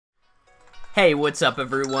Hey, what's up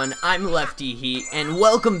everyone? I'm Lefty Heat, and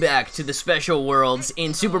welcome back to the Special Worlds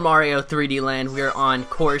in Super Mario 3D Land. We are on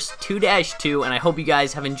course 2-2, and I hope you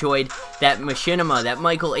guys have enjoyed that machinima that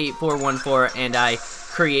Michael8414 and I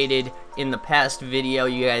created in the past video.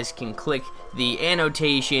 You guys can click the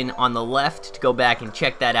annotation on the left to go back and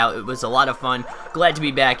check that out. It was a lot of fun. Glad to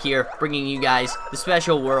be back here, bringing you guys the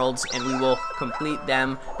Special Worlds, and we will complete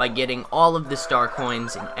them by getting all of the star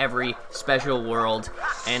coins in every Special World.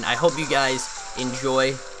 And I hope you guys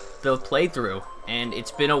enjoy the playthrough. And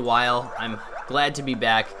it's been a while. I'm glad to be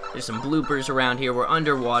back. There's some bloopers around here. We're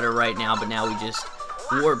underwater right now, but now we just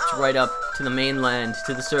warped right up to the mainland,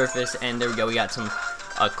 to the surface, and there we go. We got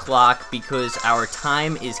a clock because our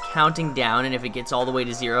time is counting down, and if it gets all the way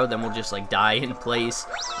to 0, then we'll just like die in place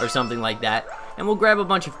or something like that. And we'll grab a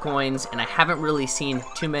bunch of coins, and I haven't really seen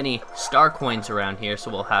too many star coins around here,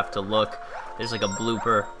 so we'll have to look. There's like a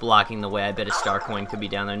blooper blocking the way. I bet a star coin could be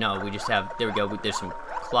down there. No, we just have, there we go, there's some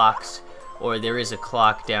clocks, or there is a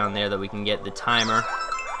clock down there that we can get the timer.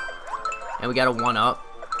 And we got a 1-up.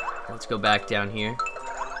 Let's go back down here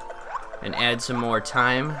and add some more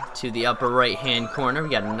time to the upper right hand corner. We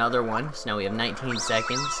got another one, so now we have 19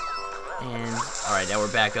 seconds. And alright, now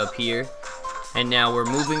we're back up here, and now we're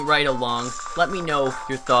moving right along. Let me know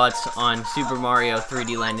your thoughts on Super Mario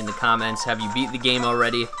 3D Land in the comments. Have you beat the game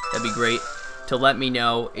already? That'd be great to let me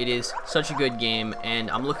know. It is such a good game,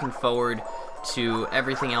 and I'm looking forward to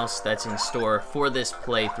everything else that's in store for this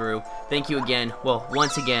playthrough. Thank you again, well,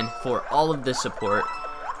 once again, for all of the support.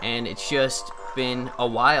 And it's just been a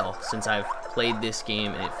while since I've played this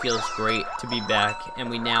game, and it feels great to be back. And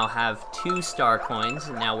we now have 2 star coins,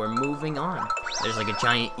 and now we're moving on. There's like a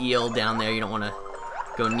giant eel down there. You don't want to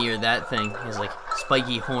go near that thing. It has like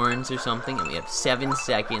spiky horns or something. And we have 7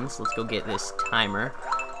 seconds. Let's go get this timer,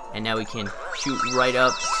 and now we can shoot right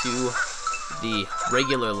up to the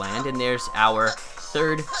regular land, and there's our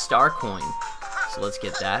 3rd star coin. So let's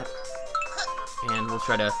get that, and we'll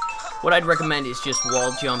try to, what I'd recommend is just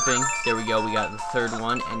wall jumping. There we go, we got the 3rd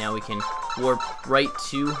one, and now we can warp right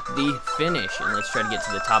to the finish. And let's try to get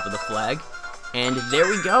to the top of the flag. And there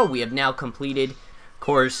we go, we have now completed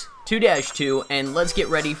course 2-2, and let's get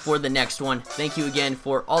ready for the next one. Thank you again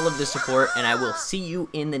for all of the support, and I will see you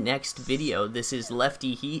in the next video. This is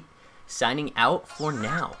Lefty Heat, signing out for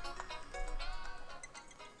now.